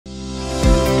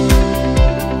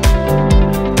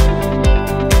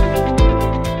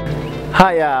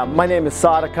Hi, my name is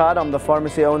Saad Aqqad. I'm the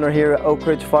pharmacy owner here at Oak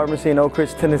Ridge Pharmacy in Oak Ridge,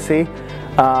 Tennessee.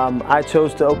 I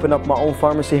chose to open up my own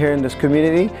pharmacy here in this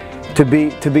community to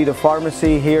be the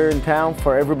pharmacy here in town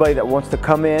for everybody that wants to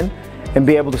come in and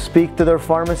be able to speak to their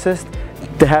pharmacist,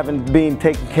 to having being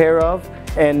taken care of,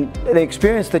 and the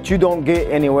experience that you don't get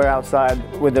anywhere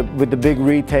outside with the big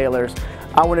retailers.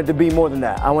 I wanted to be more than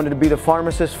that. I wanted to be the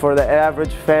pharmacist for the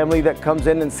average family that comes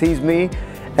in and sees me.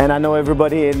 And I know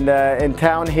everybody in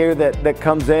town here that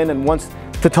comes in and wants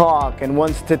to talk and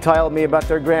wants to tell me about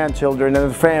their grandchildren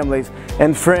and their families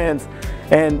and friends.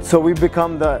 And so we've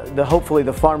become hopefully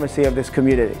the pharmacy of this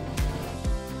community.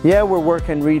 Yeah, we're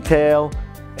working retail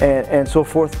and so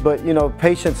forth, but you know,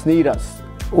 patients need us.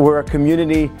 We're a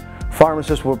community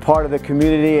pharmacist, we're part of the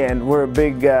community, and we're a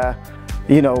big,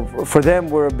 you know, for them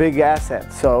we're a big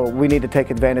asset. So we need to take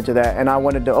advantage of that. And I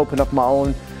wanted to open up my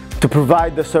own to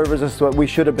provide the services that we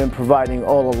should have been providing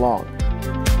all along.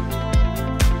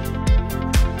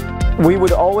 We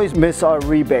would always miss our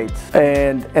rebates,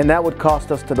 and that would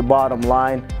cost us to the bottom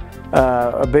line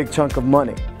a big chunk of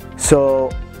money.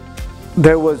 So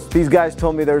these guys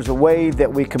told me there's a way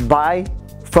that we could buy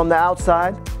from the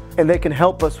outside, and they can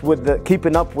help us with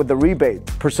keeping up with the rebate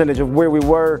percentage of where we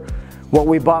were, what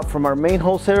we bought from our main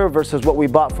wholesaler versus what we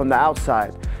bought from the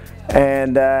outside.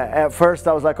 And at first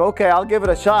I was like, okay, I'll give it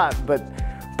a shot, but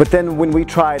then when we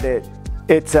tried it,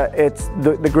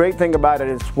 the great thing about it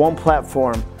is one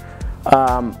platform.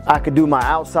 I could do my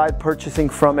outside purchasing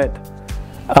from it.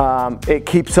 It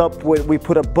keeps up with, we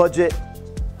put a budget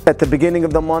at the beginning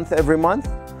of the month every month.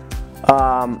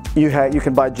 You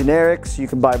can buy generics, you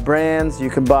can buy brands, you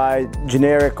can buy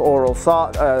generic oral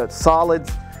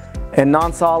solids and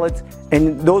non-solids,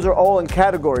 and those are all in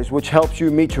categories, which helps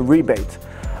you meet your rebates.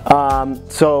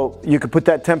 So you could put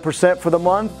that 10% for the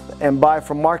month and buy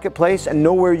from Marketplace and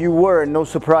know where you were and no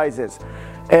surprises.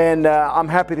 And I'm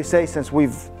happy to say, since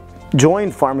we've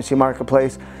joined Pharmacy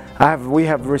Marketplace, we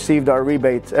have received our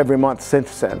rebates every month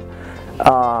since then.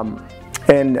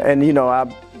 And you know,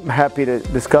 I'm happy to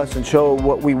discuss and show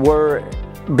what we were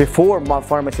before my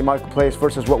Pharmacy Marketplace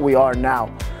versus what we are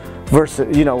now.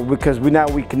 Versus, you know, because now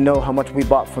we can know how much we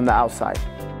bought from the outside.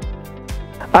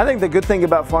 I think the good thing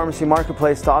about Pharmacy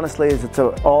Marketplace, honestly, is it's a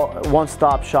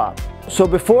one-stop shop. So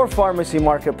before Pharmacy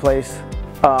Marketplace,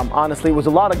 honestly, it was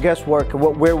a lot of guesswork of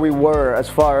where we were as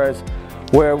far as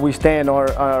where we stand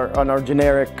on our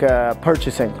generic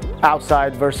purchasing,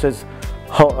 outside versus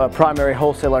primary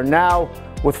wholesaler. Now,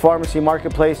 with Pharmacy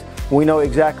Marketplace, we know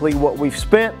exactly what we've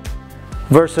spent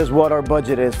versus what our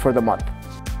budget is for the month.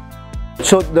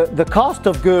 So the cost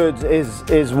of goods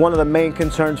is one of the main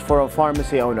concerns for a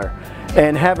pharmacy owner.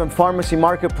 And having Pharmacy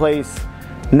Marketplace,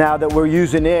 now that we're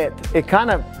using it, it kind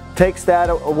of takes that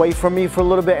away from me for a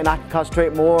little bit, and I can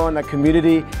concentrate more on the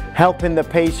community, helping the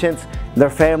patients, their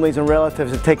families and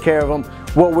relatives, and take care of them,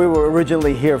 what we were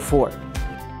originally here for.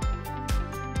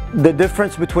 The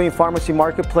difference between Pharmacy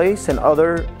Marketplace and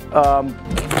other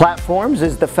platforms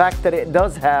is the fact that it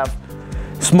does have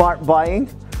smart buying.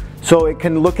 So it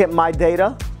can look at my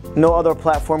data. No other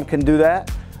platform can do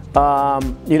that.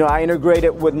 You know, I integrate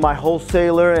it with my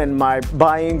wholesaler and my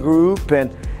buying group,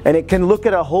 and it can look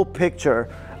at a whole picture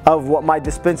of what my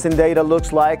dispensing data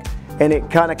looks like, and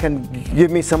it kind of can give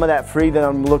me some of that free that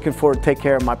I'm looking for to take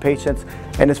care of my patients,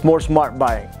 and it's more smart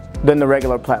buying than the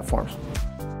regular platforms.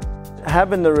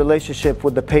 Having the relationship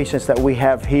with the patients that we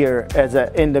have here as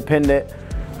an independent,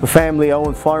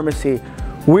 family-owned pharmacy,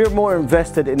 we're more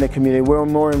invested in the community, we're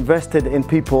more invested in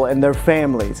people and their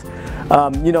families.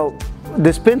 You know,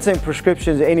 dispensing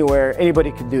prescriptions anywhere,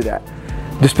 anybody can do that.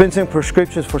 Dispensing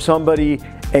prescriptions for somebody,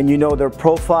 and you know their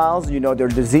profiles, you know their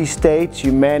disease states,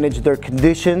 you manage their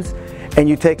conditions, and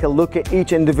you take a look at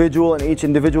each individual and each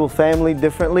individual family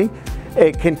differently.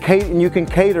 You can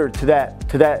cater to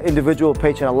that individual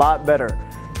patient a lot better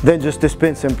than just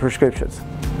dispensing prescriptions.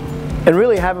 And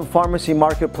really having Pharmacy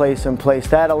Marketplace in place,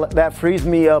 that frees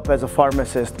me up as a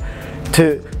pharmacist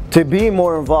to be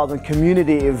more involved in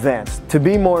community events, to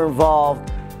be more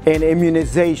involved in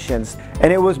immunizations.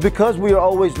 And it was because we were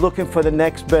always looking for the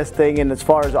next best thing, and as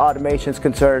far as automation is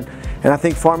concerned. And I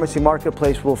think Pharmacy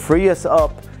Marketplace will free us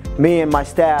up, me and my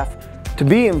staff, to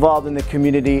be involved in the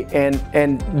community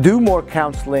and do more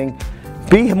counseling,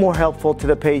 be more helpful to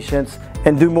the patients,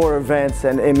 and do more events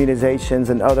and immunizations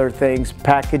and other things,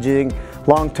 packaging,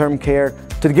 long-term care,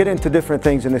 to get into different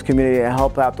things in this community and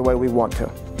help out the way we want to.